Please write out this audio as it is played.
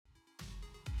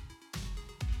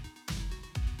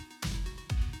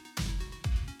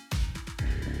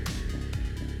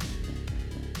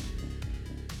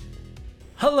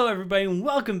Hello, everybody, and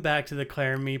welcome back to the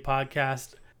Claire and Me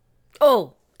podcast.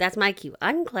 Oh, that's my cue.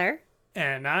 I'm Claire.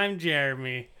 And I'm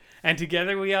Jeremy. And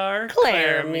together we are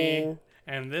Claire and Me.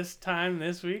 And this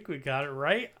week, we got it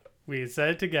right. We said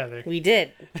it together. We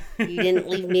did. You didn't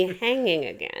leave me hanging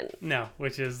again. No,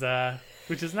 which is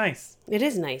nice. It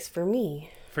is nice for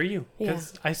me. For you,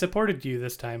 because I supported you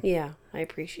this time. Yeah, I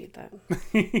appreciate that.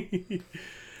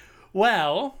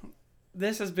 Well,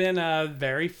 this has been a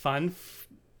very fun,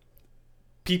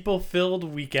 people-filled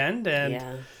weekend.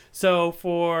 And so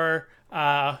for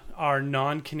our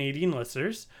non-Canadian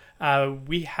listeners,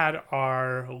 we had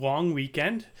our long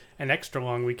weekend, an extra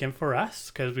long weekend for us,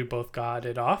 because we both got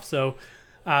it off. So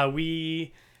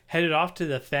we headed off to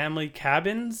the family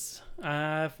cabins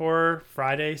for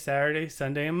Friday, Saturday,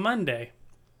 Sunday, and Monday.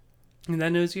 And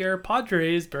then it was your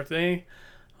Padres' birthday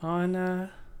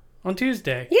on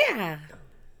Tuesday. Yeah.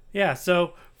 Yeah,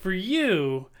 so for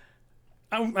you,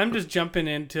 I'm just jumping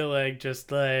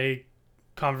into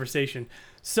conversation.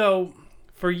 So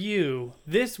for you,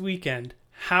 this weekend,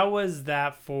 how was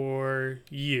that for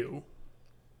you?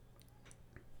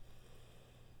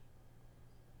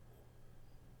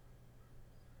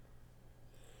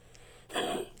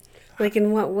 Like,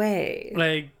 in what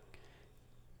way?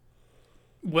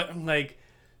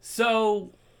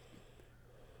 So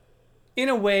in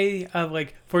a way of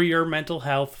for your mental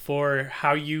health, for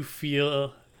how you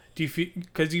feel, do you feel,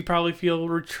 because you probably feel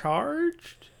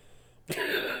recharged?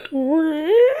 No.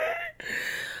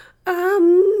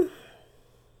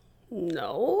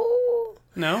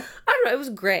 No? I don't know. It was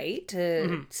great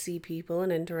to see people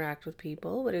and interact with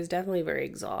people, but it was definitely very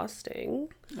exhausting.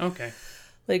 Okay.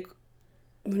 Like,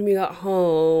 when we got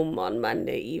home on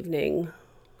Monday evening,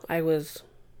 I was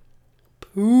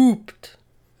pooped.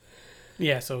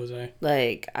 Yeah, so was I.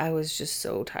 Like, I was just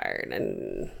so tired,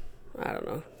 and I don't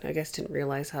know. I guess didn't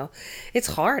realize how it's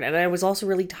hard. And I was also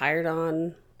really tired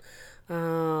on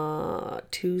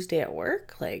Tuesday at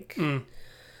work. It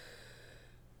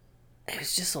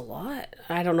was just a lot.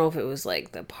 I don't know if it was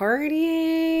like the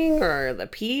partying or the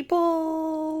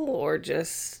people or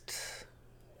just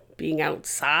being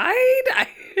outside.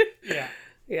 Yeah.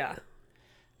 Yeah.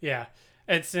 Yeah.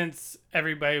 And since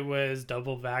everybody was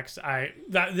double vaxxed,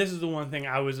 this is the one thing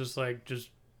I was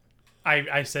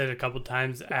I said it a couple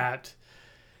times at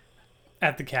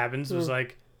the cabins, was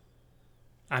like,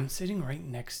 I'm sitting right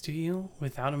next to you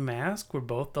without a mask. We're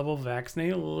both double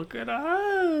vaccinated. Look at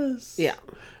us. Yeah.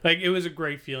 It was a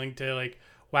great feeling to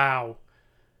wow,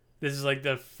 this is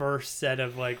the first set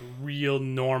of real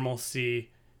normalcy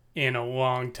in a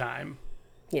long time.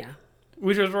 Yeah.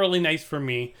 Which was really nice for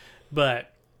me, but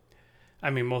I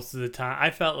mean, most of the time,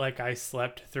 I felt like I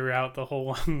slept throughout the whole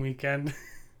long weekend.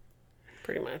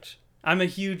 Pretty much. I'm a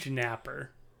huge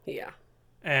napper. Yeah.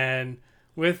 And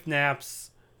with naps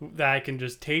that I can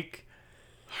just take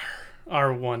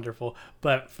are wonderful.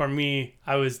 But for me,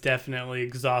 I was definitely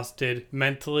exhausted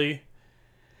mentally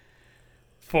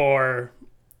for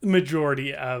the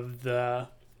majority of the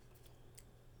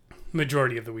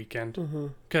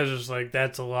weekend. Because it's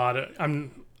that's a lot of...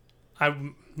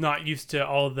 I'm not used to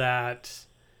all that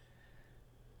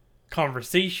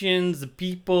conversations, the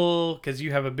people, because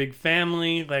you have a big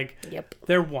family. Yep.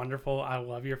 They're wonderful. I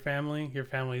love your family. Your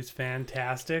family is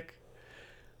fantastic.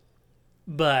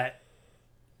 But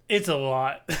it's a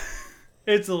lot.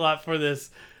 It's a lot for this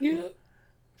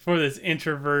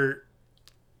introvert.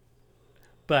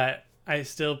 But I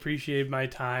still appreciate my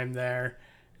time there.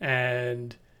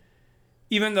 And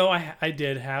even though I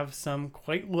did have some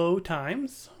quite low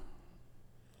times,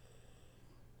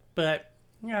 but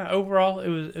yeah, overall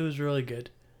it was really good.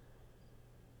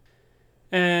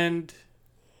 And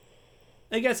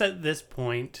I guess at this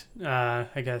point,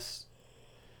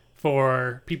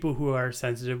 for people who are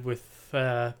sensitive with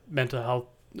mental health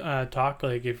talk,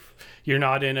 if you're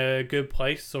not in a good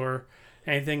place or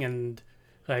anything, and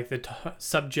the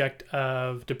subject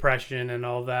of depression and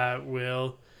all that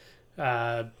will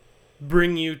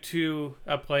bring you to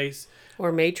a place,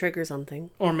 Or may trigger something,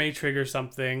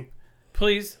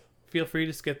 please feel free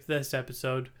to skip this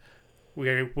episode.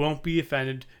 We won't be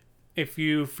offended. If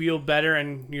you feel better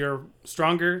and you're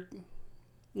stronger,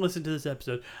 listen to this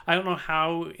episode. I don't know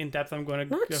how in depth I'm going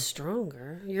to not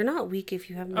stronger. You're not weak if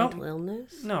you have mental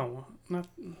illness. No, not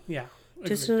yeah.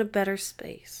 Just in a better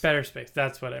space. Better space.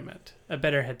 That's what I meant. A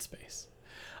better headspace.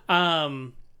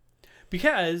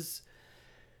 Because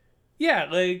yeah,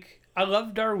 I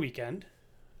loved our weekend.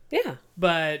 Yeah.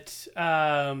 But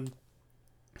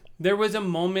there was a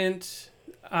moment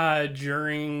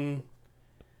during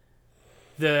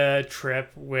the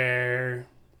trip where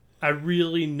I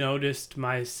really noticed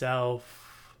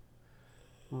myself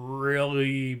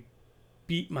really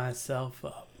beat myself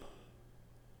up.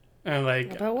 And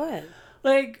like, about what?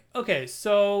 Like, okay,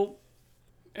 so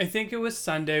I think it was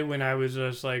Sunday when I was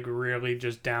just like really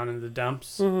just down in the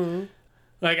dumps. Mm-hmm.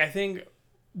 Like, I think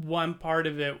one part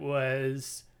of it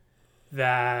was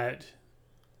that,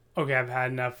 okay, I've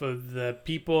had enough of the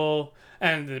people,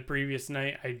 and the previous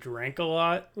night I drank a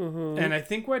lot. Mm-hmm. And I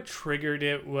think what triggered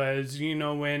it was,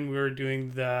 when we were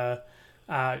doing the,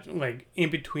 like, in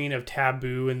between of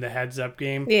Taboo and the Heads Up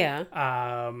game. Yeah.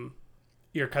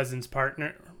 Your cousin's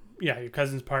partner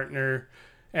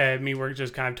and me were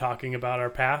just kind of talking about our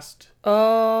past.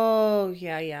 Oh,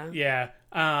 yeah. Yeah.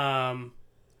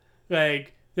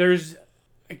 Like,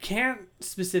 I can't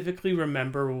specifically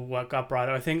remember what got brought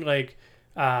up. I think like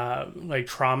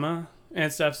trauma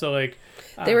and stuff. So like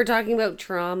they were talking about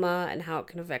trauma and how it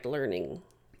can affect learning.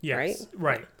 Yes.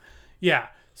 Right. Yeah.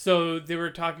 So they were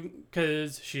talking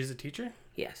because she's a teacher.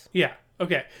 Yes. Yeah.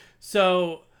 Okay.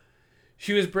 So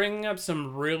she was bringing up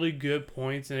some really good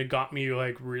points, and it got me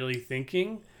like really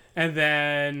thinking. And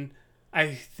then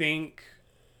I think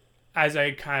as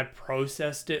I kind of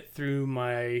processed it through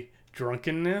my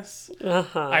drunkenness,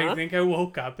 I think I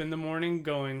woke up in the morning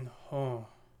going, oh,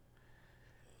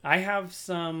 I have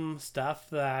some stuff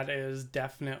that is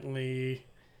definitely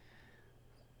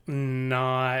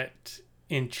not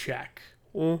in check.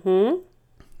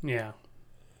 Mm-hmm. Yeah.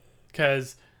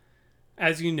 Because,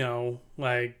 as you know,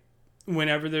 like,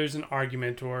 whenever there's an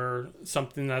argument or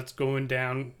something that's going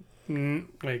down,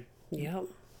 like, yep,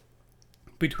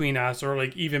 between us or,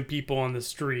 like, even people on the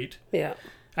street, yeah,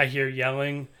 I hear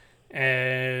yelling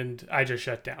and I just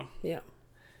shut down. Yeah.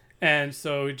 And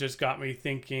so it just got me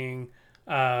thinking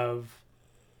of,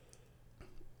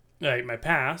 like, my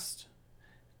past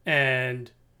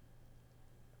and...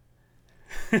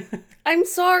 I'm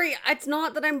sorry. It's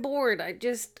not that I'm bored. I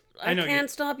can't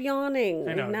stop yawning.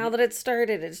 I know. Now that it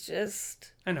started, it's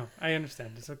just... I know. I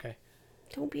understand. It's okay.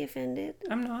 Don't be offended.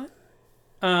 I'm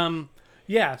not.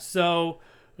 Yeah, so,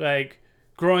 like,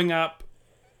 growing up,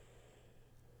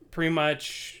 pretty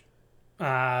much,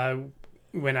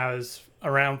 when I was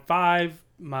around 5,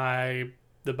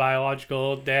 the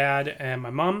biological dad and my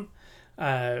mom,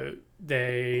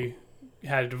 they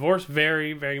had a divorce,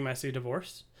 very, very messy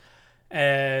divorce.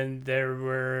 And there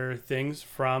were things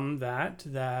from that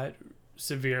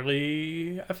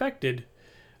severely affected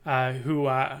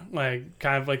like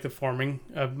kind of like the forming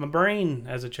of my brain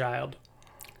as a child.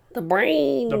 The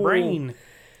brain.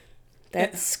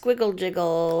 That squiggle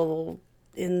jiggle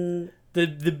in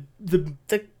the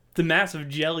massive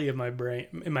jelly of my brain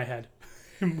in my head.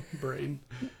 Brain.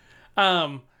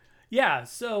 Yeah,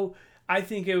 so I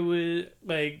think it was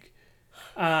like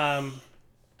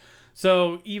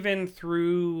so even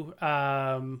through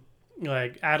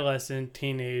like adolescent,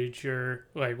 teenager,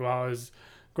 like while I was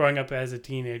growing up as a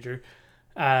teenager,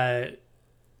 my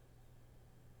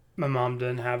mom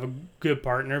didn't have a good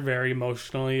partner, very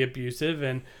emotionally abusive,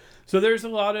 and so there's a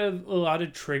lot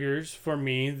of triggers for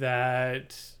me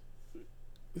that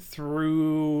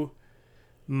through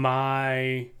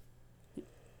my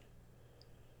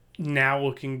now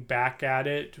looking back at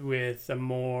it with a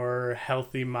more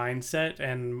healthy mindset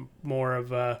and more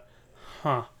of a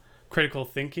critical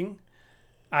thinking,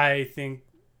 I think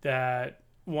that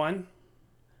one,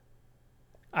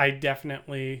 I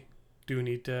definitely do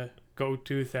need to go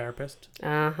to a therapist.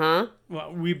 Well,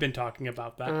 we've been talking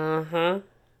about that.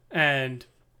 And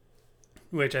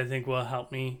which I think will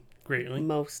help me greatly.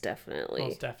 Most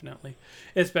definitely.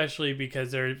 Especially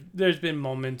because there's been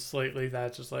moments lately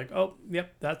that's just like, oh,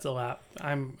 yep, that's a lap.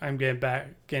 I'm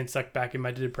getting sucked back in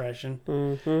my depression.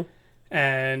 Mm-hmm.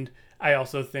 And I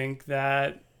also think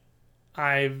that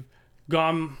I've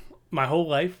gone my whole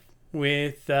life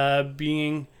with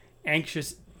being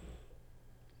anxious.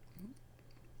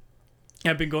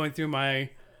 I've been going through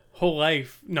my whole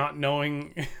life not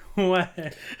knowing what.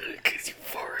 Because you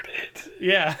farted.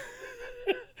 Yeah.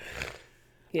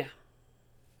 Yeah.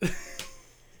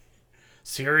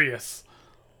 Serious.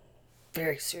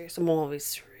 Very serious. I'm always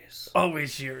serious.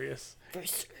 Always serious. Very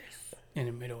serious. In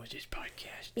the middle of this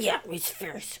podcast. Yeah, it's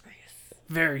very serious.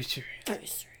 Very serious. Very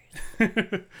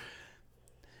serious.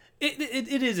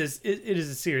 It is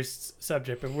a serious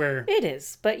subject, but it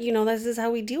is. But this is how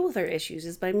we deal with our issues,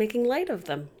 is by making light of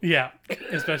them. Yeah,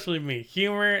 especially me.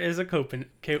 Humor is a coping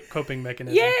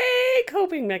mechanism. Yay,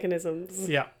 coping mechanisms.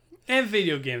 Yeah, and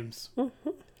video games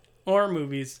or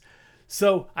movies.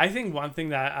 So I think one thing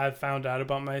that I've found out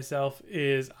about myself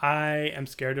is I am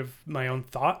scared of my own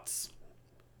thoughts.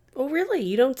 Oh, really?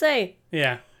 You don't say?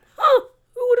 Yeah.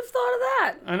 Who would have thought of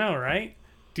that? I know, right?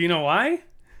 Do you know why?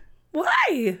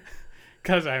 Why?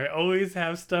 Because I always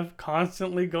have stuff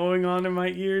constantly going on in my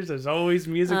ears. There's always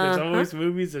music. There's always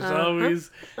movies. There's always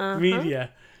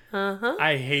media.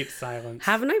 I hate silence.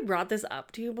 Haven't I brought this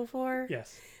up to you before?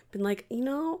 Yes. Been like,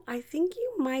 I think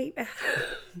you might.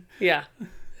 Yeah.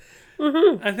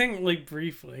 I think like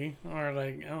briefly, or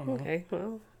like I don't know. Okay.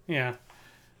 Well. Yeah,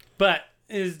 but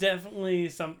it's definitely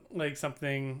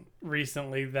something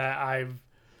recently that I've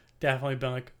definitely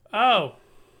been like, oh,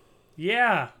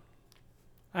 yeah,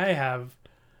 I have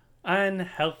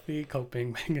unhealthy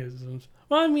coping mechanisms.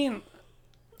 Well, I mean,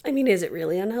 is it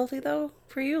really unhealthy though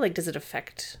for you? Like, does it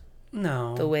affect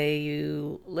no the way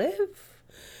you live?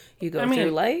 You go through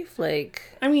life, like.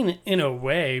 I mean, in a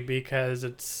way, because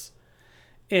it's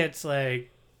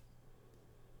like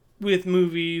with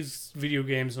movies, video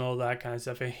games, and all that kind of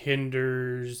stuff, it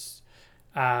hinders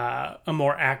a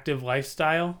more active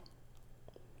lifestyle.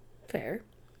 Fair.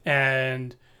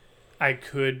 And I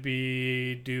could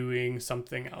be doing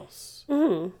something else.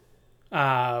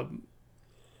 I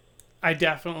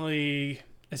definitely,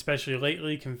 especially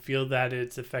lately, can feel that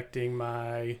it's affecting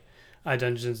my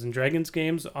Dungeons and Dragons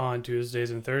games on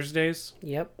Tuesdays and Thursdays.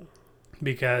 Yep.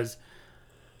 Because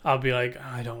I'll be like,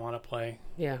 oh, I don't want to play.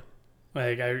 Yeah.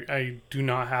 Like, I do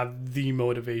not have the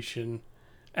motivation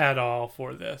at all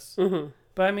for this.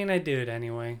 But I mean, I do it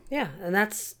anyway. Yeah, and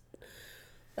that's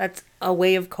a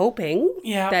way of coping.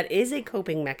 Yeah. That is a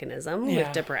coping mechanism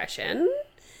with depression,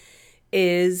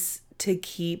 is to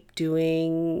keep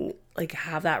doing, like,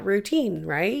 have that routine,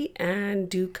 right? And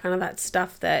do kind of that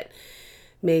stuff that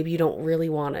maybe you don't really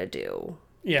want to do.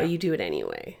 Yeah. But you do it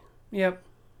anyway. Yep.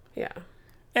 Yeah.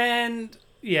 And,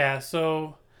 yeah,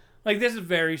 so, like, this is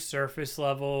very surface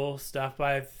level stuff, but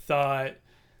I thought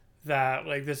that,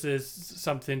 like, this is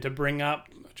something to bring up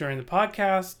during the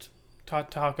podcast,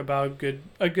 talk about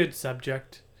a good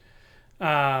subject.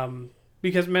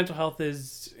 Because mental health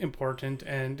is important,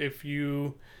 and if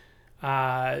you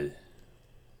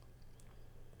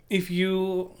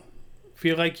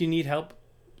feel like you need help,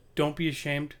 don't be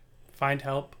ashamed. Find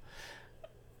help.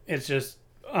 It's just,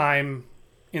 I'm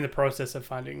in the process of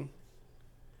finding.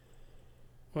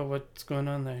 Well, what's going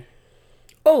on there?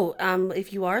 Oh,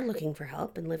 if you are looking for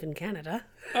help and live in Canada.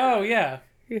 Oh, yeah.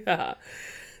 Yeah.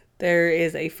 There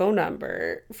is a phone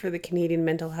number for the Canadian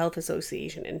Mental Health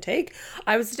Association intake.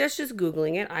 I would suggest just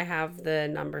Googling it. I have the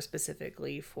number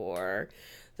specifically for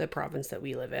the province that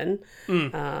we live in.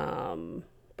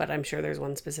 But I'm sure there's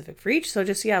one specific for each. So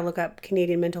just, look up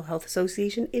Canadian Mental Health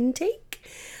Association intake.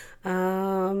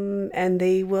 And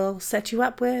they will set you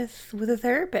up with a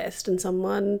therapist and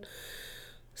someone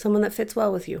that fits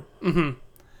well with you. Mm-hmm.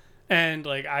 And,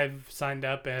 like, I've signed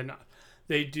up, and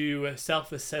they do a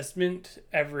self-assessment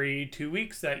every 2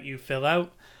 weeks that you fill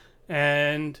out.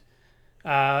 And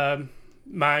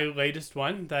my latest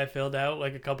one that I filled out,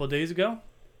 like, a couple of days ago,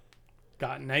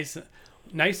 got nice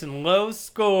and low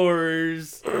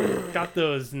scores. Got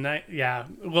those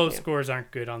low scores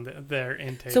aren't good on their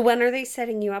intake. So when are they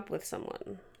setting you up with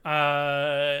someone?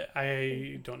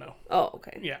 I don't know. Oh,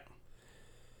 okay. Yeah.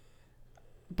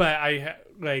 But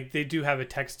they do have a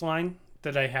text line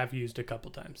that I have used a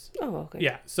couple times. Oh, okay.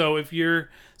 Yeah. So if you're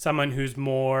someone who's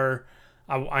more,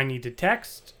 I need to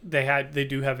text, they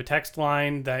do have a text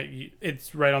line that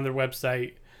it's right on their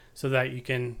website, so that you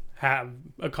can have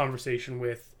a conversation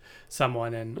with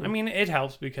someone. And I mean, it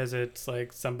helps because it's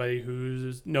like somebody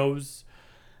who knows,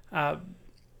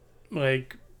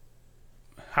 like,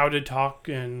 how to talk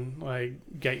and,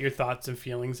 like, get your thoughts and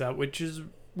feelings out, which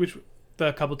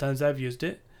the couple times I've used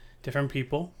it, different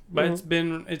people, but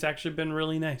it's actually been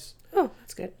really nice. Oh,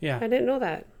 that's good. Yeah. I didn't know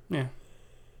that. Yeah.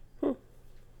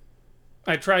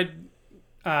 I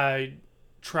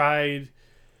tried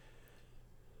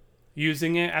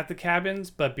using it at the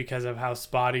cabins, but because of how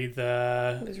spotty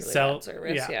the really cell bad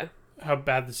service, how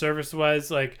bad the service was,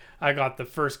 like, I got the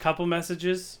first couple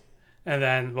messages, and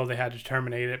then, they had to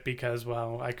terminate it because,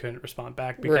 I couldn't respond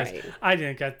back because I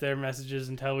didn't get their messages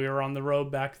until we were on the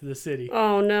road back to the city.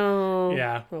 Oh no.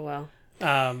 Yeah. Oh well.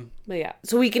 But yeah,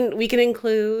 so we can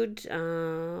include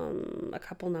a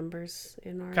couple numbers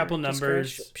in our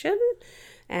description,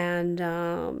 and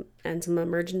some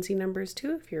emergency numbers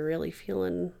too if you're really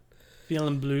feeling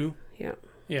blue. Yeah.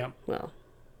 Yeah. Well,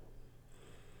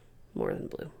 more than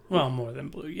blue. Well, more than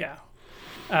blue. Yeah.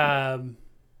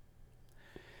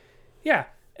 Yeah,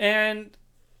 and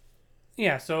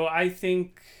so I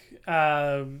think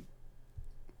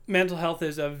mental health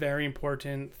is a very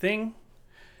important thing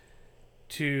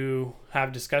to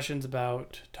have discussions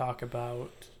about, talk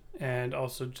about, and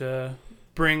also to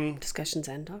bring discussions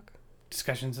and talk.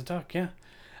 Yeah.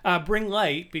 Bring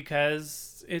light,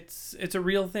 because it's a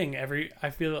real thing. I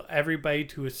feel everybody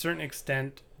to a certain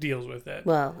extent deals with it.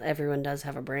 Well, everyone does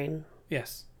have a brain.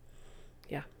 Yes.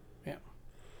 Yeah. Yeah.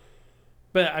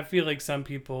 But I feel like some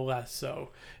people less so.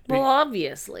 Well,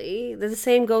 obviously, the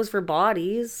same goes for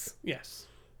bodies, Yes.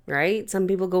 right? Some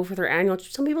people go for their annual.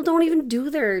 Some people don't even do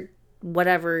their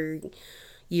whatever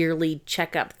yearly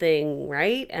checkup thing,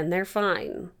 right? And they're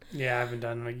fine. Yeah, I haven't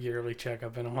done a yearly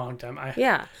checkup in a long time.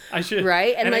 Yeah. I should.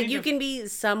 Right? And like you can be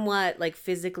somewhat like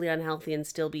physically unhealthy and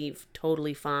still be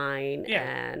totally fine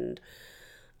and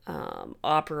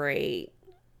operate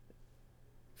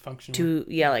function to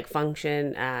like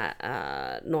function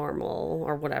at normal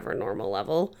or whatever normal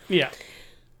level. Yeah.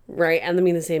 Right? And I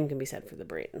mean the same can be said for the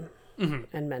brain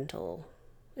and mental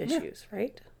issues,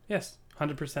 right? Yes,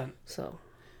 100%. So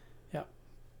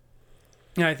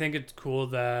yeah, I think it's cool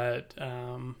that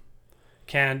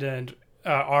Canada and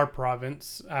our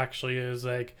province actually is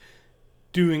like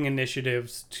doing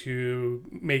initiatives to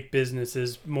make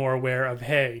businesses more aware of,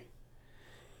 hey,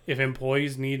 if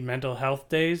employees need mental health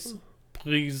days,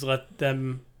 please let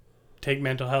them take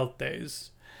mental health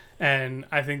days. And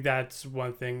I think that's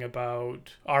one thing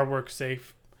about our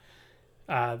WorkSafe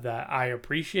that I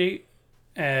appreciate.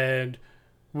 And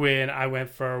when I went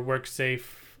for WorkSafe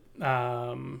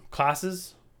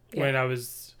classes, when I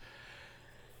was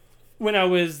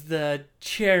the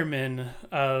chairman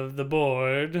of the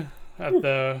board at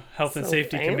the Health and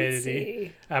Safety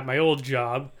Committee at my old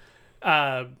job,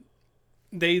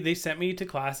 they sent me to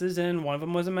classes, and one of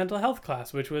them was a mental health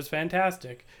class, which was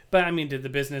fantastic. But I mean, did the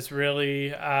business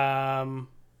really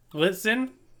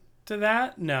listen to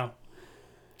that? No.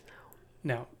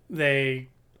 They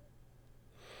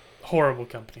horrible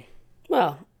company.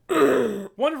 Well,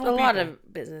 wonderful. A lot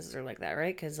of businesses are like that,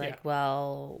 right? Because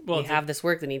we have this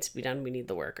work that needs to be done. We need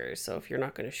the workers. So if you're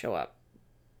not going to show up,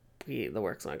 the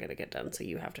work's not going to get done. So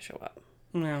you have to show up.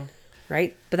 No.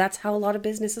 Right? But that's how a lot of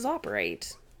businesses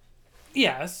operate.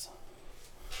 Yes.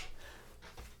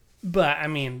 But I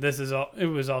mean, it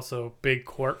was also Big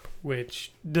Corp,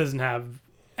 which doesn't have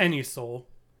any soul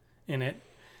in it.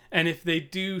 And if they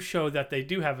do show that they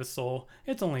do have a soul,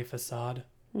 it's only a facade.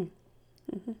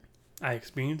 Mm-hmm. I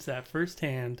experienced that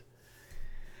firsthand.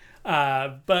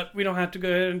 But we don't have to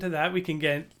go into that. We can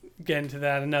get into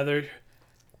that another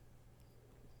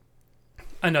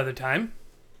time.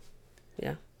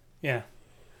 Yeah. Yeah.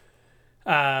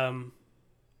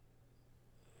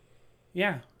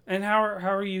 Yeah. And how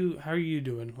are you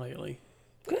doing lately?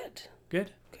 Good.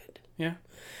 Good? Good. Yeah.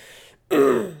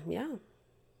 Yeah.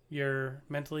 You're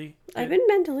mentally good? I've been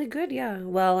mentally good, yeah.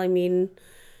 Well, I mean,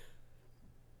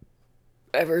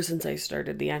 ever since I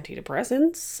started the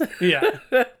antidepressants. Yeah.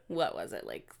 What was it,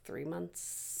 like 3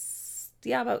 months?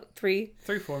 Yeah, about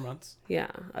 3-4 months.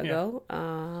 Yeah, ago.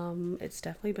 Yeah. It's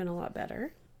definitely been a lot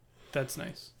better. That's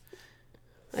nice.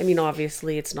 I mean,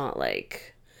 obviously, it's not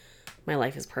like my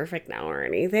life is perfect now or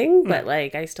anything, but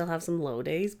like I still have some low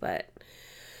days, but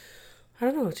I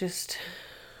don't know, just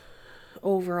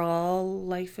overall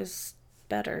life is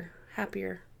better,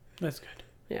 happier. That's good.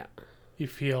 Yeah. You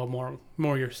feel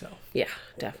more yourself. Yeah,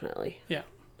 definitely. Yeah.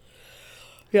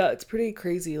 Yeah, it's pretty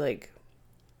crazy, like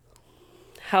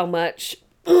how much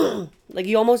like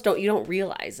you don't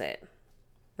realize it,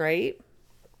 right?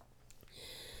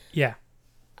 Yeah.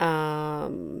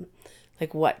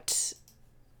 Like what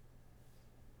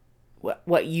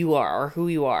you are or who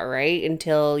you are, right?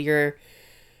 Until you're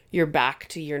back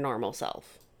to your normal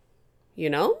self. You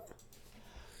know?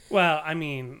 Well, I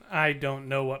mean, I don't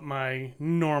know what my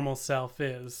normal self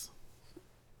is.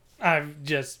 I've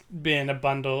just been a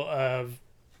bundle of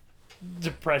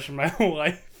depression my whole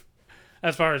life,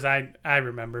 as far as I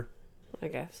remember. I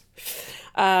guess.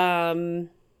 But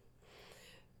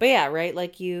yeah, right?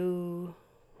 Like you,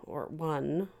 or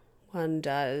one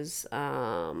does. What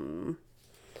am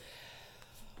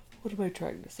I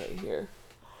trying to say here?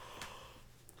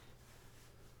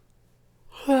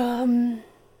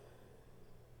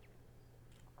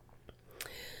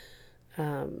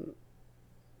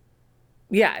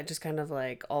 Yeah, it just kind of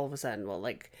like all of a sudden, well,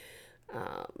 like,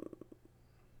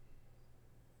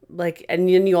 and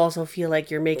then you also feel like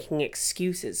you're making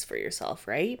excuses for yourself,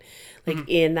 right? Like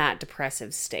in that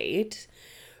depressive state,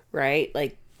 right?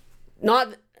 Like,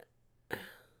 not,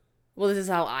 well, this is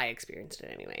how I experienced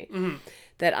it anyway. Mm-hmm.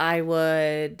 That I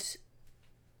would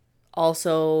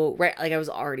also, right, like I was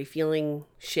already feeling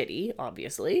shitty,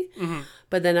 obviously,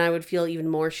 but then I would feel even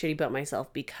more shitty about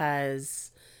myself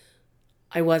because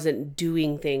I wasn't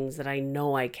doing things that I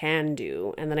know I can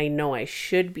do and that I know I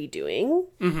should be doing.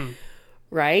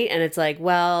 'Right? And it's like,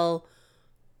 well,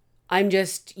 I'm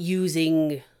just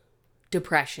using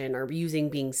depression or using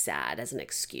being sad as an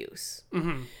excuse.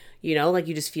 Mm-hmm. You know, like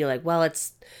you just feel like, well,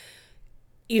 it's,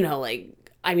 you know, like,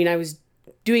 I mean, I was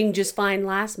doing just fine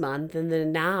last month and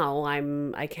then now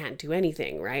I can't do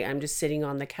anything, right? I'm just sitting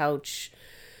on the couch,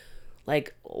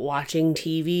 like watching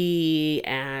TV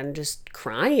and just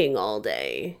crying all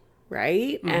day,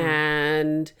 right?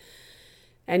 Mm-hmm.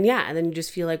 And yeah, and then you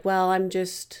just feel like, well, I'm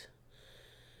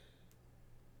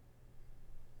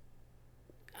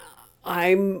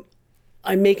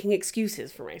making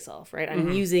excuses for myself, right?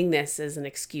 I'm using this as an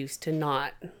excuse to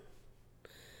not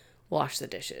wash the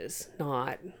dishes,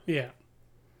 not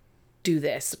do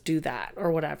this, do that,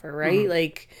 or whatever, right?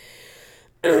 Like,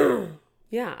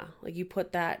 yeah, like you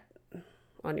put that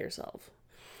on yourself.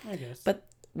 I guess. But,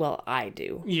 well, I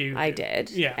do. I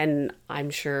did. Yeah. And I'm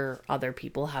sure other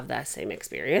people have that same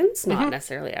experience, not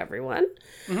necessarily everyone.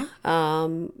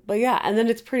 But yeah, and then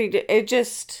it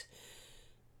just,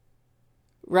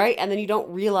 right? And then you don't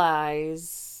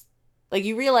realize, like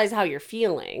you realize how you're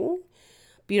feeling,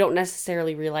 but you don't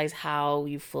necessarily realize how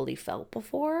you fully felt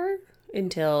before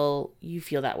until you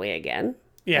feel that way again,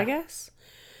 I guess.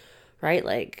 Right?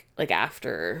 Like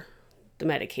after the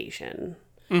medication,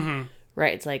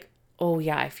 right? It's like, oh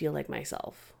yeah, I feel like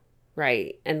myself,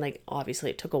 right? And like, obviously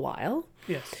it took a while.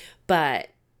 Yes. But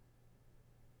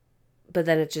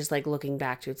then it's just like looking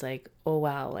back to, it's like, oh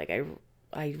wow, like I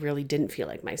really didn't feel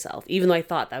like myself. Even though I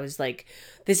thought that was like,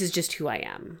 this is just who I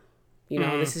am. You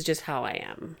know, this is just how I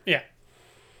am. Yeah.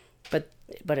 But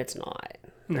it's not,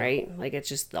 right? Like it's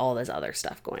just all this other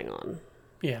stuff going on.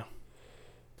 Yeah.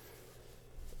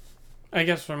 I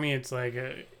guess for me, it's like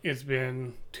it's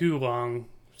been too long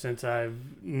since I've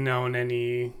known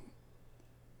any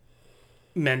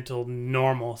mental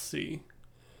normalcy.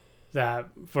 That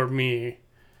for me,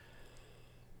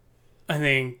 I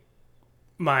think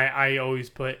I always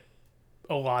put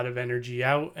a lot of energy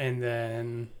out, and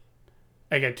then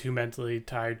I get too mentally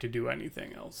tired to do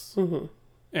anything else.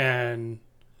 And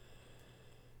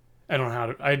I don't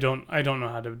know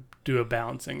how to do a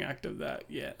balancing act of that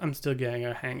yet. I'm still getting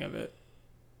a hang of it.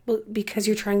 Well, because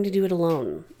you're trying to do it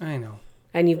alone. I know.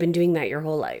 And you've been doing that your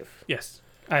whole life. Yes.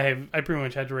 I pretty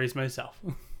much had to raise myself.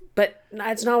 But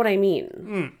that's not what I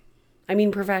mean. I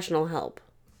mean professional help.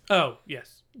 Oh,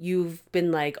 yes. You've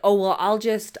been like, oh, well,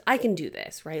 I can do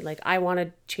this, right? Like, I want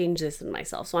to change this in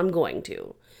myself, so I'm going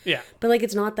to. Yeah. But, like,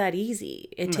 it's not that easy.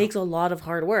 It takes a lot of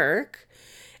hard work,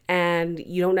 and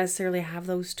you don't necessarily have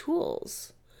those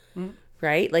tools,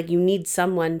 right? Like, you need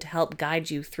someone to help guide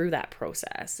you through that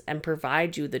process and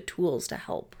provide you the tools to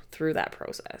help through that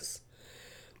process,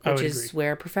 which is agree.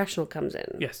 Where a professional comes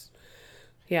in. Yes.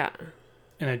 Yeah.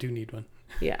 And I do need one.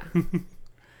 Yeah.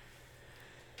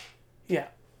 Yeah.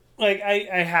 Like,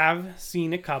 I have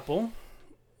seen a couple.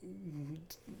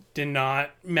 Did not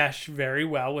mesh very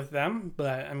well with them.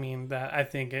 But, I mean, I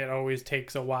think it always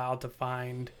takes a while to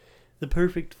find the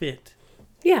perfect fit.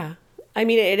 Yeah. I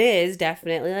mean, it is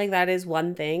definitely. Like, that is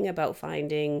one thing about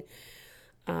finding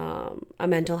a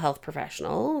mental health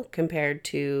professional compared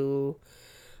to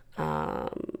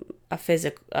a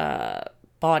physical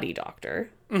body doctor.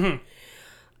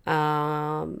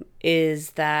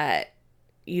 Is that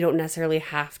you don't necessarily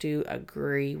have to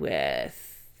agree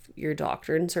with your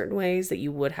doctor in certain ways that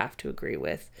you would have to agree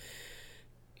with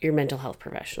your mental health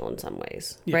professional in some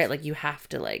ways, right? Like you have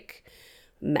to like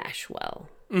mesh well,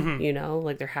 you know,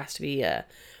 like there has to be a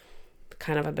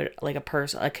kind of a bit like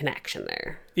a connection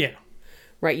there. Yeah.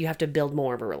 Right. You have to build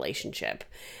more of a relationship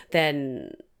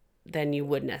than you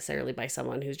would necessarily by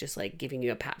someone who's just like giving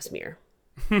you a pap smear.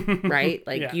 Right?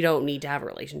 Like you don't need to have a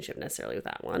relationship necessarily with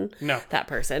that one. No. That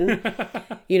person.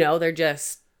 You know, they're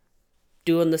just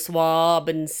doing the swab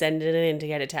and sending it in to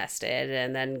get it tested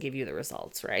and then give you the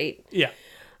results, right? Yeah.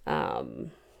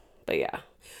 But yeah.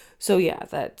 So yeah,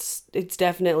 it's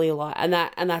definitely a lot. And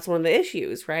that's one of the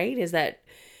issues, right? Is that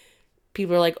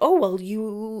people are like, "Oh, well,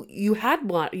 you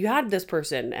had this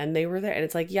person and they were there." And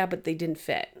it's like, "Yeah, but they didn't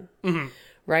fit."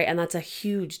 Right? And that's a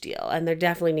huge deal. And there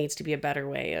definitely needs to be a better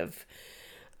way of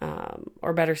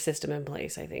or better system in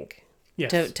place, I think.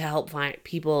 Yes. To help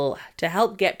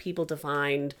help get people to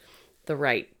find the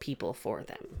right people for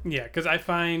them. Yeah, because I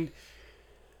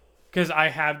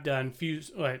have done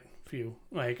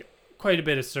quite a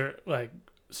bit of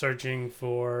searching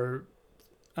for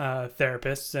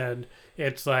therapists, and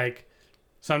it's like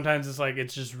sometimes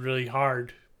it's just really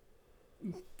hard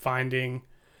finding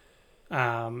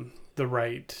the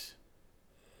right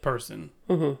person.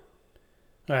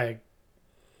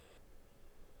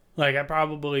 Like I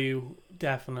probably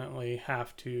definitely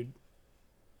have to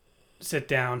sit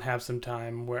down, have some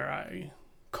time where I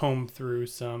comb through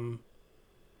some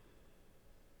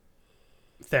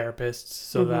therapists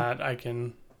so that I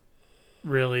can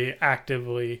really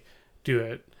actively do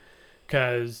it.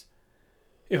 Because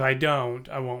if I don't,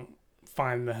 I won't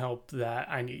find the help that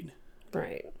I need.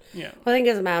 Right. Yeah. Well, I think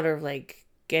it's a matter of like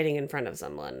getting in front of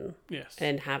someone. Yes.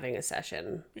 And having a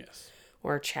session. Yes.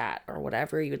 Or a chat or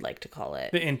whatever you would like to call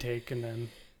it. The intake and then.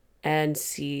 And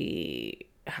see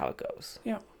how it goes.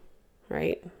 Yeah.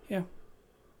 Right? Yeah.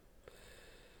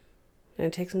 And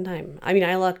it takes some time. I mean,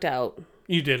 I lucked out.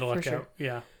 You did luck out.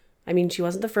 Yeah. I mean, she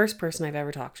wasn't the first person I've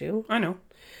ever talked to. I know.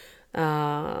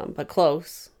 But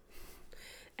close.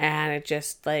 And it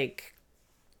just like,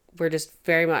 we're just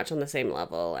very much on the same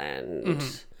level. And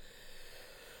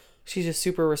she's just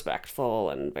super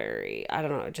respectful and very, I don't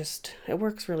know, it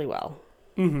works really well.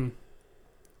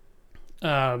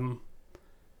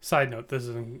 Side note, this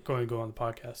isn't going to go on the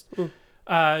podcast.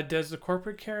 Does the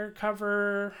corporate care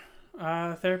cover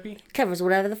therapy? Covers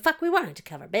whatever the fuck we want it to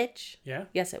cover, bitch. Yeah?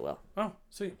 Yes, it will. Oh,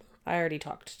 sweet. I already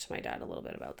talked to my dad a little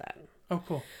bit about that. Oh,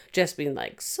 cool. Just being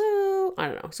like, so, I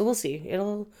don't know. So we'll see.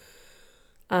 It'll,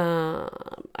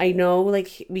 I know,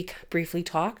 like, we briefly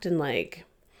talked and, like,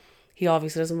 he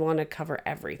obviously doesn't want to cover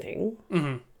everything.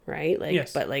 Right? Like,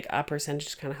 yes. But, like, a percentage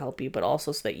to kind of help you, but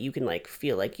also so that you can, like,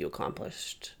 feel like you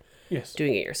accomplished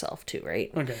doing it yourself, too,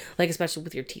 right? Okay. Like, especially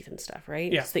with your teeth and stuff,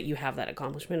 right? Yeah. So that you have that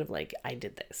accomplishment of, like, I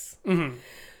did this.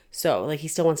 So, like, he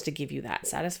still wants to give you that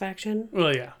satisfaction.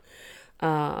 Well, yeah.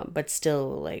 But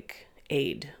still, like,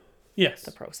 aid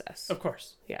the process. Of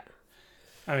course. Yeah.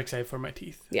 I'm excited for my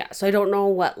teeth. Yeah. So I don't know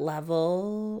what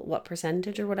level, what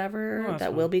percentage or whatever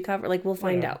that will be covered. Like, we'll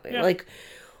find out. Yeah. Like,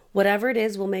 whatever it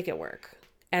is, we'll make it work.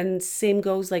 And same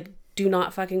goes, like, do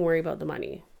not fucking worry about the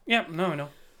money. Yeah. No.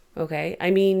 Okay?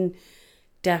 I mean,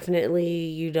 definitely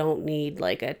you don't need,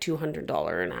 like, a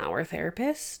 $200 an hour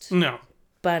therapist. No.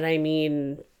 But, I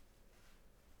mean,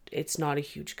 it's not a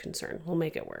huge concern. We'll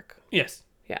make it work. Yes.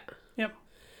 Yeah. Yep.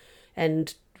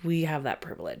 And we have that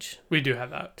privilege. We do have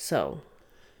that. So.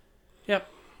 Yep.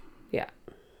 Yeah.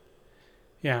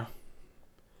 Yeah.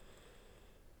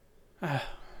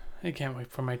 I can't wait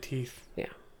for my teeth. Yeah.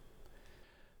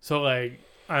 So, like,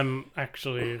 I'm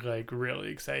actually, like,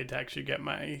 really excited to actually get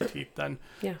my teeth done.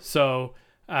 Yeah. So,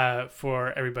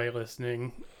 for everybody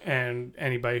listening and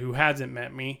anybody who hasn't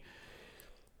met me,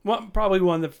 probably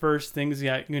one of the first things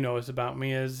that you notice about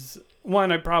me is,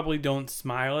 one, I probably don't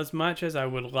smile as much as I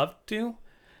would love to,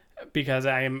 because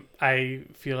I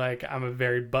feel like I'm a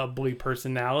very bubbly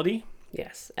personality.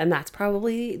 Yes. And that's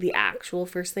probably the actual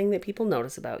first thing that people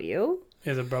notice about you.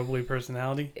 Is a bubbly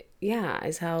personality. Yeah.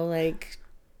 Is how, like,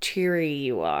 cheery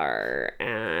you are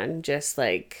and just,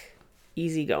 like,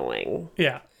 easygoing.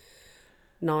 Yeah.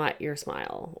 Not your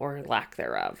smile or lack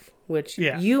thereof, which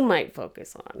Yeah. you might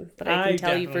focus on. But I can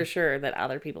tell you definitely. for sure that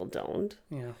other people don't.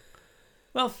 Yeah.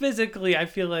 Well, physically, I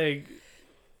feel like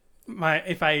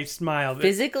if I smile...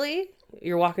 Physically?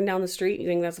 You're walking down the street, you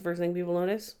think that's the first thing people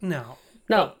notice? No.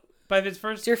 No. But if it's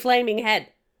first... It's your flaming head.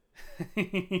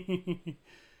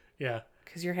 Yeah.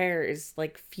 Because your hair is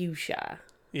like fuchsia.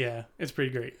 Yeah, it's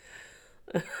pretty great.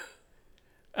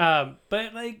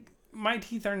 But, like, my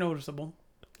teeth are noticeable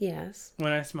Yes.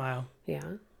 when I smile.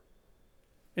 Yeah.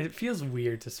 It feels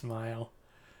weird to smile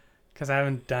because I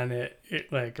haven't done it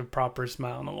like a proper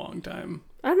smile in a long time.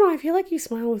 I don't know. I feel like you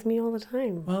smile with me all the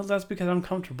time. Well, that's because I'm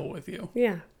comfortable with you.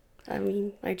 Yeah. I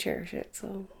mean, I cherish it.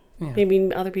 So Yeah.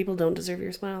 maybe other people don't deserve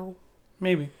your smile.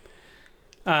 Maybe.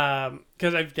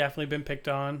 Because I've definitely been picked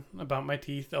on about my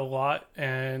teeth a lot,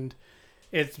 and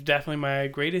it's definitely my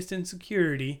greatest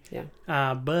insecurity.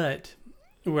 Yeah. But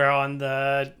we're on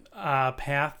the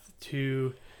path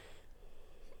to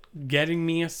getting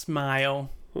me a smile,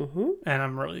 and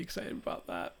I'm really excited about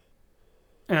that.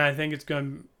 And I think it's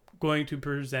going to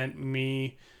present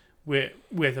me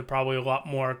with probably a lot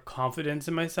more confidence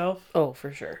in myself. Oh,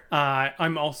 for sure.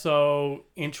 I'm also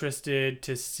interested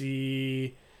to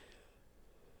see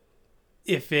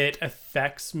if it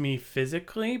affects me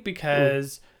physically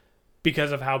because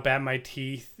of how bad my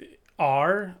teeth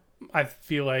are. I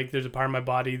feel like there's a part of my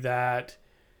body that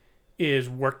is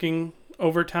working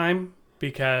overtime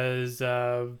because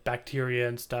of bacteria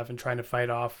and stuff and trying to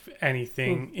fight off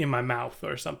anything in my mouth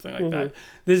or something like that.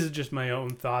 This is just my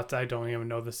own thoughts. I don't even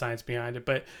know the science behind it,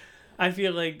 but I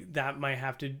feel like that might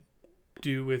have to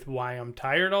do with why I'm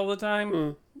tired all the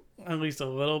time, at least a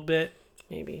little bit.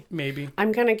 Maybe.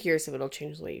 I'm kind of curious if it'll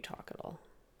change the way you talk at all.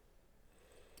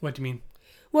 What do you mean?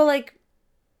 Well, like,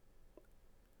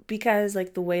 because,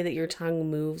 like, the way that your tongue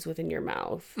moves within your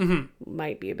mouth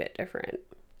might be a bit different.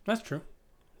 That's true.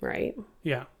 Right?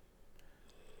 Yeah.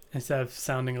 Instead of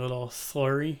sounding a little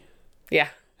slurry. Yeah.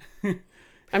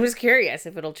 I'm just curious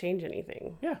if it'll change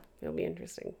anything. Yeah. It'll be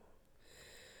interesting.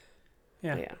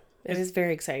 Yeah. Yeah. It is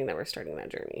very exciting that we're starting that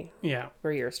journey. Yeah.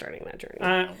 Or you're starting that journey.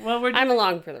 Well, I'm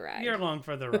along for the ride. You're along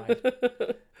for the ride.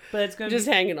 But it's going to just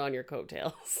hanging on your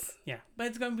coattails. Yeah. But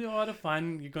it's going to be a lot of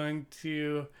fun. We're going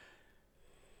to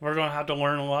have to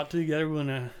learn a lot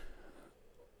together.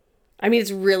 I mean,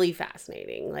 it's really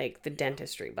fascinating, like the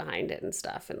dentistry behind it and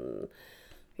stuff. And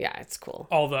yeah, it's cool.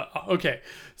 Okay.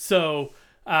 So,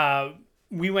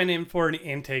 we went in for an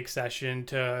intake session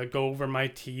to go over my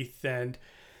teeth, and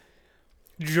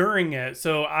during it,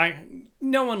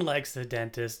 no one likes the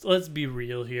dentist. Let's be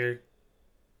real here.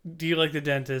 Do you like the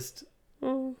dentist?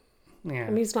 Yeah. I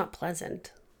mean, it's not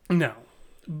pleasant. No.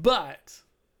 But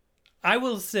I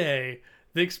will say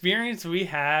the experience we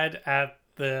had at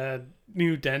the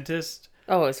new dentist.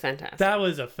 Oh, it was fantastic. That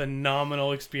was a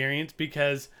phenomenal experience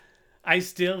because I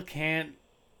still can't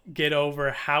get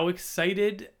over how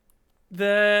excited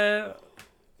my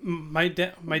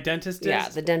dentist is. Yeah,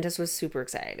 the dentist was super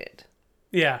excited.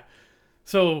 Yeah.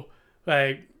 So,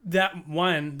 like,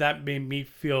 that made me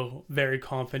feel very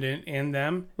confident in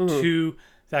them. Mm-hmm. Two,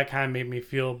 that kind of made me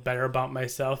feel better about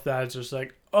myself. That it's just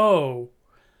like, oh,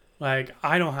 like,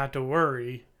 I don't have to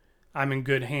worry. I'm in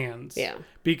good hands. Yeah.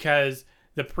 Because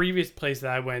the previous place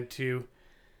that I went to,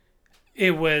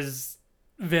 it was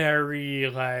very,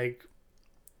 like,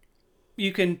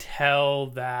 you can tell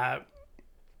that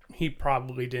he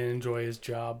probably didn't enjoy his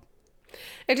job.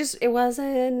 It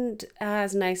wasn't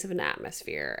as nice of an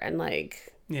atmosphere, and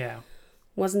like, yeah,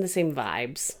 wasn't the same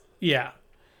vibes. Yeah.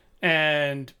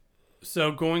 And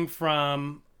so going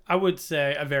from, I would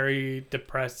say, a very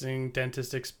depressing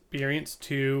dentist experience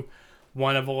to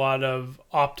one of a lot of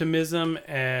optimism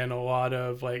and a lot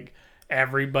of, like,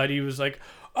 everybody was like,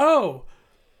 oh,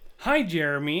 hi,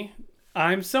 Jeremy.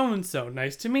 I'm so-and-so.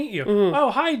 Nice to meet you. Mm-hmm.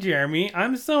 Oh, hi, Jeremy.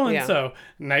 I'm so-and-so. Yeah.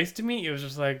 Nice to meet you. It was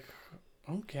just like,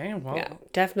 okay, well. Yeah,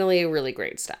 definitely really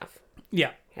great staff.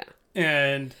 Yeah. Yeah.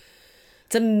 And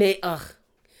it's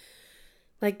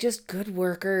like, just good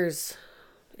workers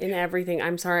in everything.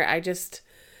 I'm sorry. I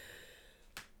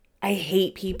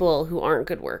hate people who aren't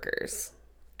good workers.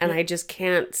 And I just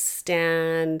can't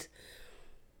stand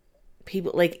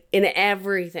people, like, in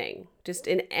everything, just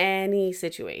in any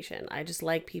situation. I just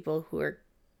like people who are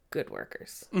good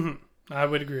workers. Mm-hmm. I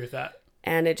would agree with that.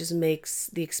 And it just makes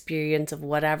the experience of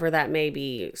whatever that may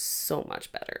be so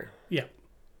much better. Yeah.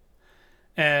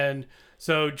 And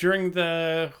so during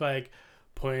the, like,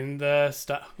 putting the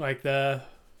stuff, like the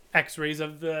x-rays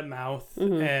of the mouth,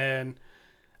 mm-hmm. and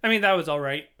I mean, that was all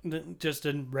right. Just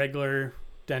a regular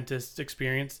dentist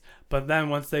experience. But then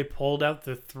once they pulled out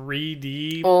the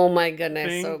 3D, oh my goodness,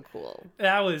 thing, so cool.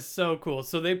 That was so cool.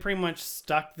 So they pretty much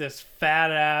stuck this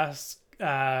fat ass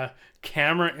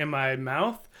camera in my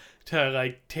mouth to,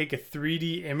 like, take a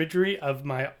 3D imagery of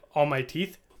all my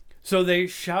teeth. So they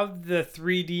shoved the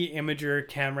 3D imager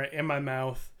camera in my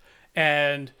mouth,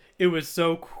 and it was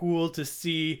so cool to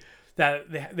see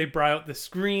that they brought out the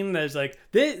screen that's like,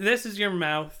 this is your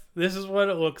mouth. This is what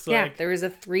it looks like. Yeah, there was a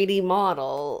 3D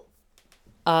model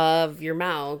of your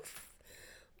mouth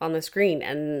on the screen,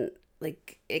 and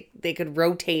like they could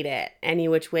rotate it any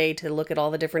which way to look at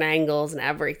all the different angles and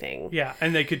everything. Yeah,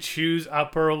 and they could choose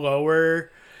upper,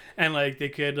 lower, and like they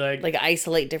could like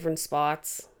isolate different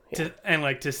spots.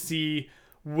 To see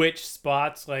which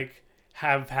spots like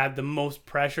have had the most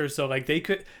pressure. So like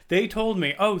they told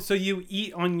me, oh, so you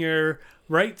eat on your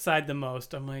right side the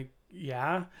most. I'm like,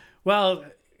 yeah. Well,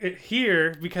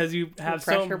 here, because you have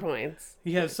pressure points.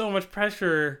 You have so much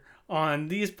pressure on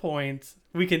these points,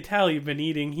 we can tell you've been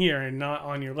eating here and not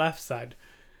on your left side.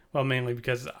 Well, mainly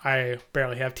because I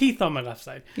barely have teeth on my left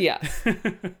side. Yeah.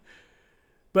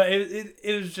 But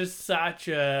it was just such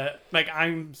a, like,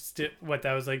 I'm still,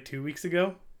 that was like 2 weeks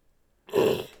ago?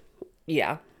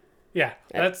 Yeah. Yeah,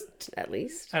 that's... At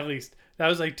least. That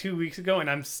was like 2 weeks ago, and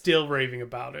I'm still raving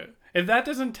about it. If that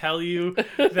doesn't tell you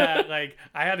that, like,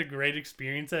 I had a great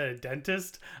experience at a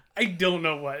dentist, I don't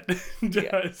know what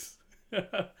does.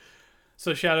 Yeah.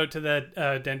 So shout out to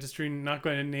that dentistry. Not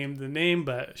going to name the name,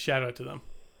 but shout out to them.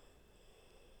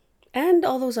 And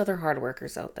all those other hard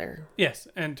workers out there. Yes,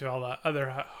 and to all the other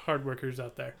hard workers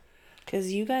out there.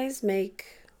 Because you guys make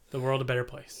the world a better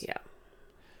place. Yeah.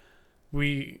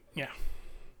 Yeah.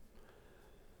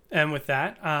 And with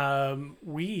that,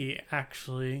 we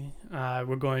actually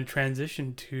we're going to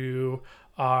transition to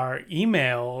our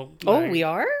email. Oh, we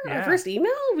are? Yeah. Our first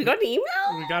email? We got an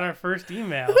email? We got our first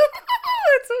email.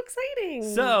 That's so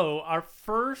exciting. So our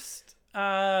first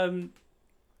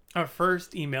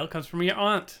email comes from your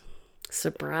aunt.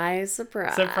 Surprise,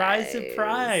 surprise. Surprise,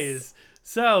 surprise.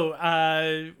 So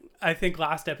I think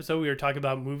last episode we were talking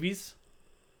about movies.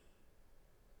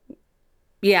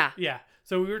 Yeah. Yeah.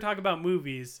 So we were talking about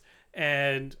movies,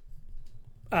 and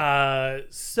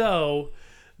so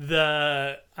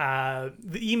the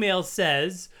email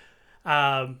says,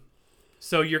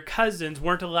 so your cousins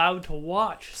weren't allowed to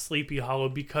watch Sleepy Hollow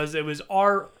because it was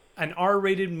an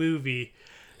R-rated movie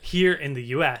here in the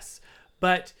U.S.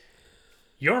 But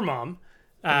your mom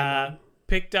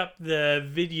picked up the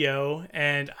video,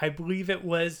 and I believe it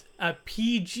was a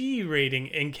PG rating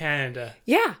in Canada.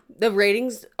 Yeah, the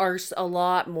ratings are a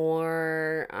lot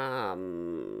more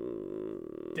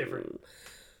Different.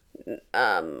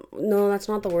 No, that's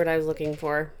not the word I was looking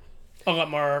for. A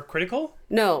lot more critical?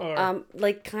 No, Or-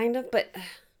 like kind of, but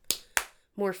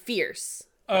more fierce.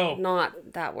 Oh,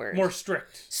 Not that word. more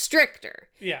strict. Stricter.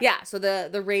 Yeah. Yeah, so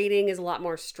the rating is a lot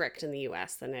more strict in the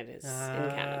US than it is in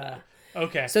Canada.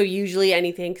 Okay. So usually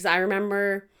anything, because I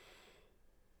remember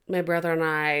my brother and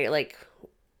I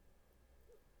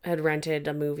had rented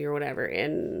a movie or whatever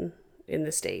in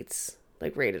the States,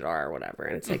 like rated R or whatever,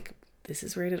 and it's like, this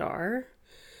is rated R?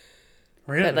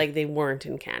 Really? But like they weren't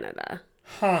in Canada.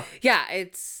 Huh. Yeah,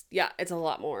 it's a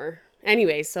lot more.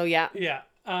 Anyway, so yeah. Yeah.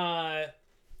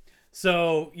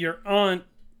 So your aunt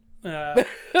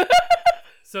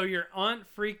so your aunt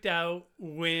freaked out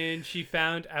when she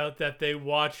found out that they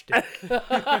watched it.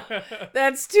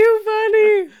 That's too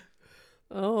funny.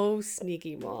 Oh,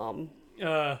 sneaky mom.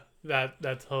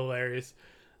 That's hilarious.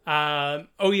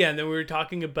 Oh yeah, and then we were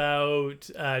talking about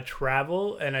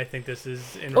travel, and I think this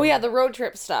is in Oh yeah, the road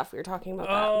trip stuff. We were talking about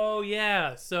that. Oh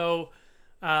yeah. So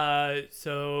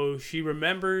she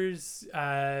remembers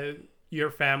your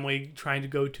family trying to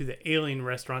go to the Alien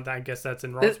restaurant. I guess that's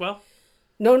in Roswell.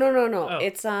 No. Oh.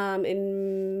 It's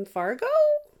in Fargo?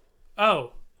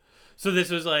 Oh. So this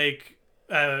was like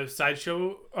a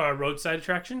sideshow, roadside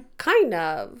attraction? Kind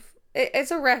of.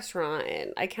 It's a restaurant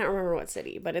in, I can't remember what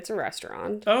city, but it's a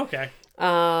restaurant. Oh, okay.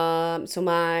 So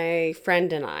my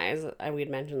friend and I, as we had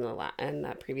mentioned in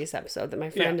that previous episode, that my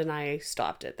friend and I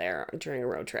stopped it there during a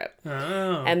road trip.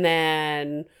 Oh. And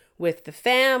then with the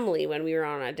family, when we were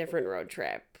on a different road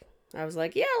trip, I was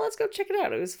like, yeah, let's go check it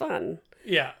out. It was fun.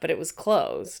 Yeah. But it was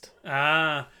closed.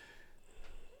 And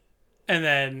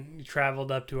then you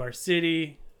traveled up to our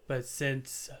city, but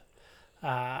since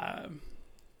had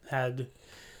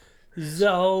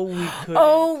Zoe, we couldn't.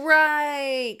 Oh,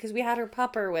 right. Because we had her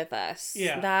pupper with us.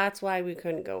 Yeah. That's why we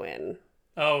couldn't go in.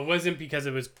 Oh, it wasn't because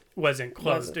it wasn't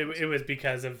closed. It was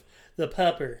because of the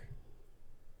pupper.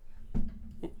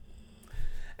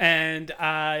 And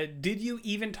did you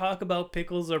even talk about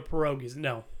pickles or pierogies?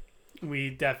 No,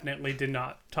 we definitely did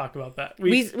not talk about that.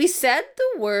 We said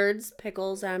the words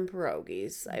pickles and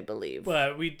pierogies, I believe.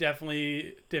 But we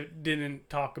definitely didn't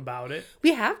talk about it.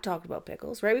 We have talked about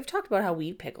pickles, right? We've talked about how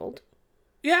we pickled.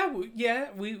 Yeah,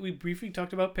 we briefly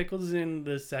talked about pickles in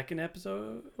the second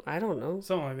episode. I don't know.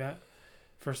 Something like that.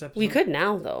 First episode. We could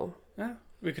now, though. Yeah,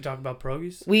 we could talk about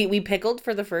pierogies. We pickled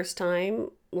for the first time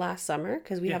last summer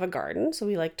because we have a garden, so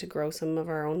we like to grow some of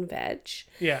our own veg.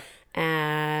 Yeah.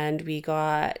 And we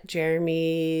got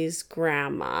Jeremy's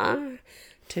grandma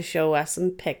to show us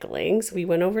some pickling. So we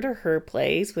went over to her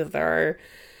place with our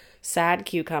sad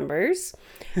cucumbers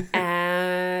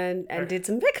and did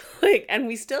some pickling. And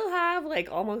we still have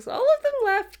like almost all of them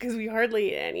left because we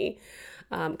hardly ate any.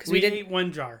 Because we ate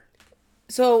one jar.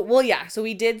 So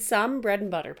we did some bread and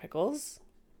butter pickles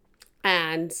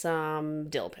and some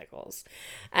dill pickles.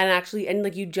 And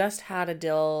like you just had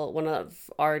one of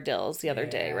our dills the other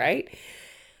day, right?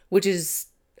 Which is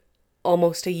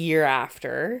almost a year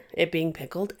after it being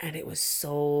pickled, and it was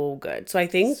so good. So I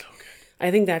think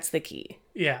that's the key.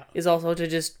 Yeah. Is also to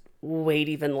just wait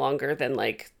even longer than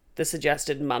like the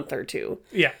suggested month or two.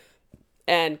 Yeah.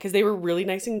 And because they were really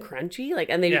nice and crunchy,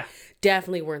 and they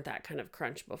definitely weren't that kind of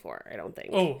crunch before, I don't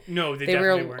think. Oh, no, they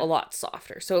were weren't. a lot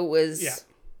softer. So it was, Yeah.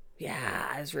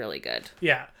 Yeah, it was really good.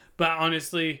 Yeah, but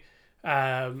honestly,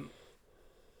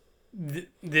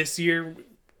 this year,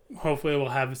 hopefully we'll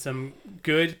have some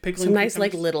good pickling. Some nice,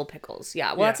 cucumbers. little pickles.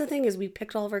 Yeah. Well, that's the thing is we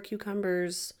picked all of our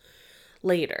cucumbers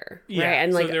later, right? Yeah,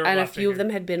 And so they were and a a lot few of bigger.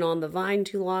 them had been on the vine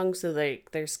too long, so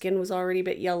their skin was already a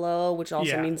bit yellow, which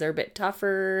also means they're a bit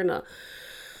tougher. And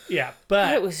Yeah,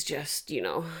 but it was just, it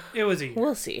was a year.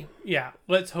 we'll see. Yeah,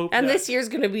 let's hope. And that, this year's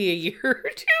going to be a year or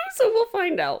two, so we'll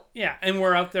find out. Yeah, and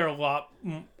we're out there a lot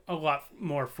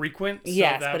more frequent. So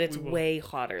Yes, that but it's we will- way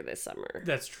hotter this summer,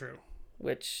 That's true.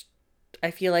 which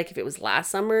I feel like if it was last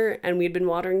summer and we'd been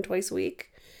watering twice a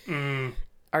week,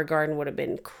 our garden would have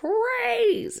been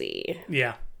crazy.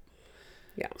 Yeah.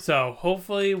 Yeah. So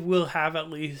hopefully we'll have at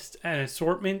least an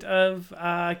assortment of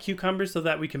cucumbers so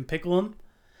that we can pickle them,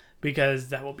 because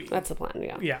that will be That's the plan,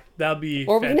 yeah. yeah, that'll be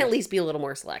Or we can fantastic. at least be a little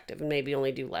more selective and maybe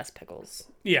only do less pickles.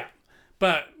 Yeah.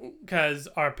 But because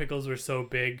our pickles were so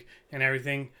big and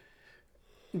everything,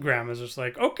 Grandma's just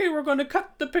like, okay, we're going to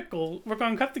cut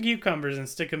the cucumbers and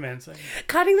stick them in. Like,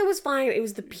 cutting them was fine. It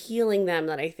was the peeling them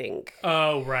that I think.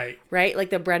 oh, right. Right?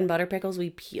 Like the bread and butter pickles, we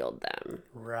peeled them.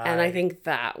 Right. And I think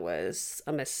that was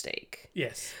a mistake.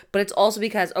 Yes. But it's also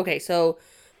because, okay, so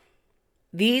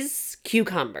these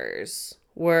cucumbers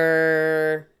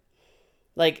were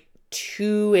like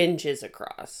 2 inches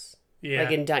across. Yeah.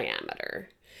 Like in diameter.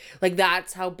 Like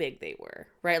that's how big they were,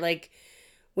 right? Like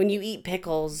when you eat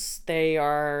pickles, they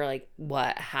are like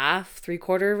what, half,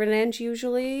 3/4 of an inch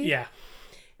usually? Yeah.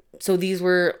 So these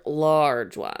were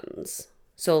large ones.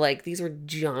 So like these were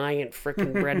giant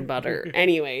freaking bread and butter.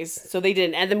 Anyways, so they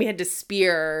didn't, and then we had to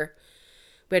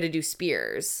do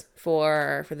spears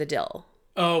for the dill.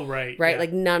 Oh, right. Right? Yeah.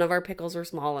 Like none of our pickles were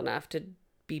small enough to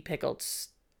be pickled.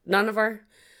 None of our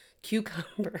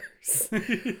cucumbers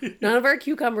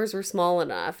were small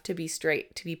enough to be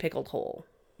pickled whole.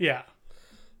 Yeah.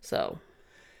 So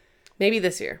maybe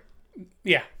this year.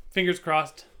 Yeah. Fingers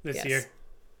crossed this Yes. year.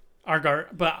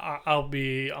 But I'll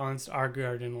be honest, our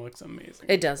garden looks amazing.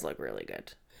 It does look really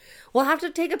good. We'll have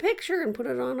to take a picture and put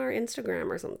it on our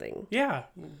Instagram or something. Yeah.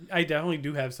 I definitely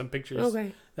do have some pictures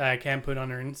that I can put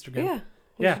on our Instagram. Yeah.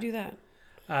 We should do that.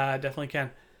 Definitely can.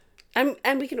 And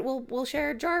we'll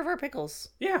share a jar of our pickles.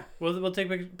 Yeah, we'll take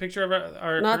a picture of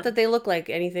our Not that they look like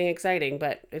anything exciting,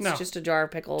 but it's just a jar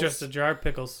of pickles. Just a jar of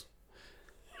pickles.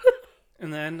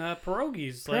 And then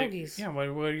pierogies. Pierogies.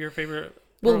 Like, what are your favorite?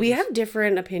 Well, we have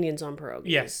different opinions on pierogies.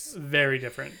 Yes, very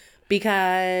different.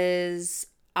 Because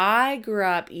I grew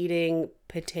up eating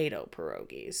potato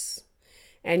pierogies,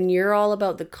 and you're all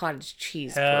about the cottage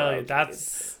cheese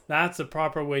pierogies. That's a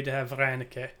proper way to have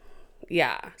Vranneke.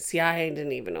 Yeah. See, I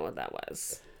didn't even know what that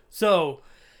was. So,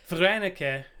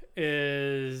 Vranneke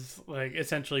is like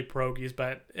essentially pierogies,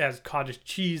 but it has cottage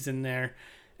cheese in there,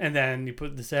 and then you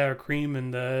put the sour cream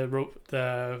and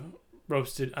the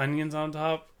roasted onions on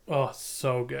top. Oh,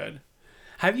 so good.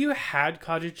 Have you had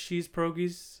cottage cheese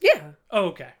pierogies? Yeah. Oh,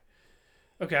 okay.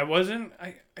 Okay, I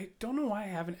don't know why I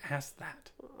haven't asked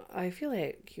that. I feel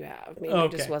like you have. Maybe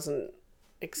it just wasn't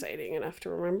exciting enough to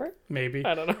remember. Maybe.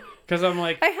 I don't know. Because I'm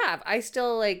like... I have. I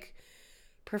still,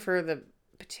 prefer the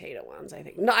potato ones, I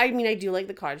think. No, I mean, I do like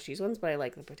the cottage cheese ones, but I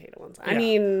like the potato ones. Yeah. I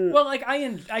mean... Well, I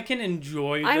can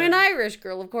enjoy I'm an Irish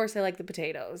girl. Of course I like the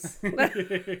potatoes.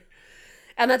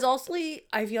 And that's also...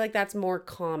 I feel like that's more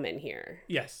common here.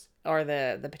 Yes. Or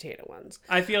the potato ones.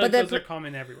 I feel like those are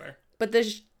common everywhere. But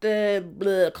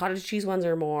the cottage cheese ones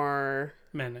are more...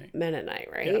 Mennonite,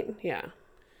 right? Yeah.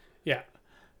 Yeah.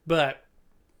 But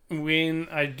when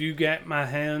I do get my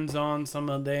hands on some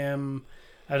of them,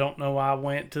 I don't know why I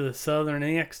went to the southern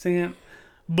accent,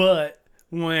 but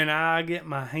when I get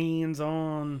my hands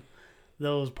on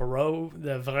those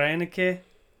the Vranneke,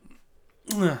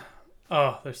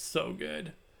 oh, they're so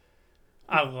good.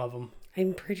 I love them.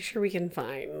 I'm pretty sure we can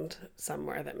find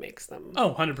somewhere that makes them.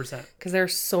 Oh, 100%. Because there are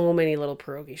so many little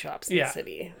pierogi shops in the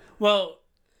city. Well,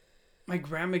 my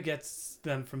grandma gets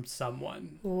them from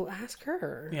someone. Well, ask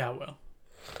her. Yeah, I will.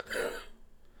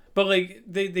 But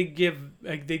they give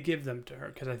them to her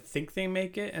because I think they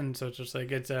make it, and so it's just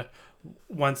it's a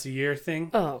once a year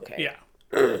thing. Oh, okay. Yeah.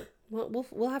 Well,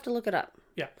 we'll have to look it up.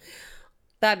 Yeah.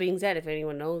 That being said, if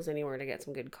anyone knows anywhere to get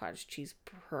some good cottage cheese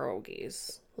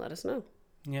pierogies, let us know.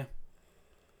 Yeah.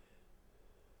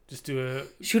 Just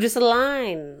shoot us a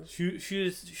line. Shoot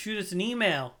us an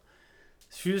email.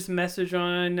 Shoot us a message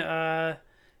on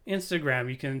Instagram.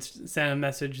 You can send a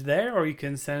message there, or you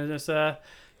can send us a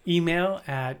email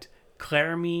at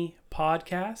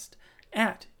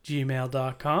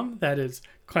claremepodcast@gmail.com. That is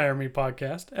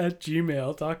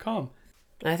claremepodcast@gmail.com.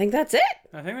 I think that's it.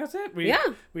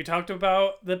 We talked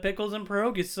about the pickles and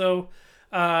pierogies. So,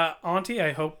 Auntie,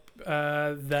 I hope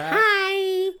that...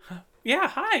 Hi! Yeah,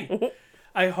 hi!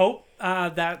 I hope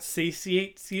that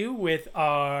satiates you with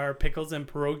our pickles and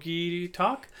pierogi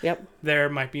talk. Yep. There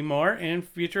might be more in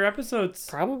future episodes.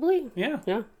 Probably. Yeah.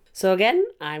 So again,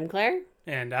 I'm Claire.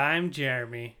 And I'm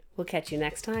Jeremy. We'll catch you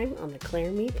next time on the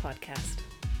Claire Me Podcast.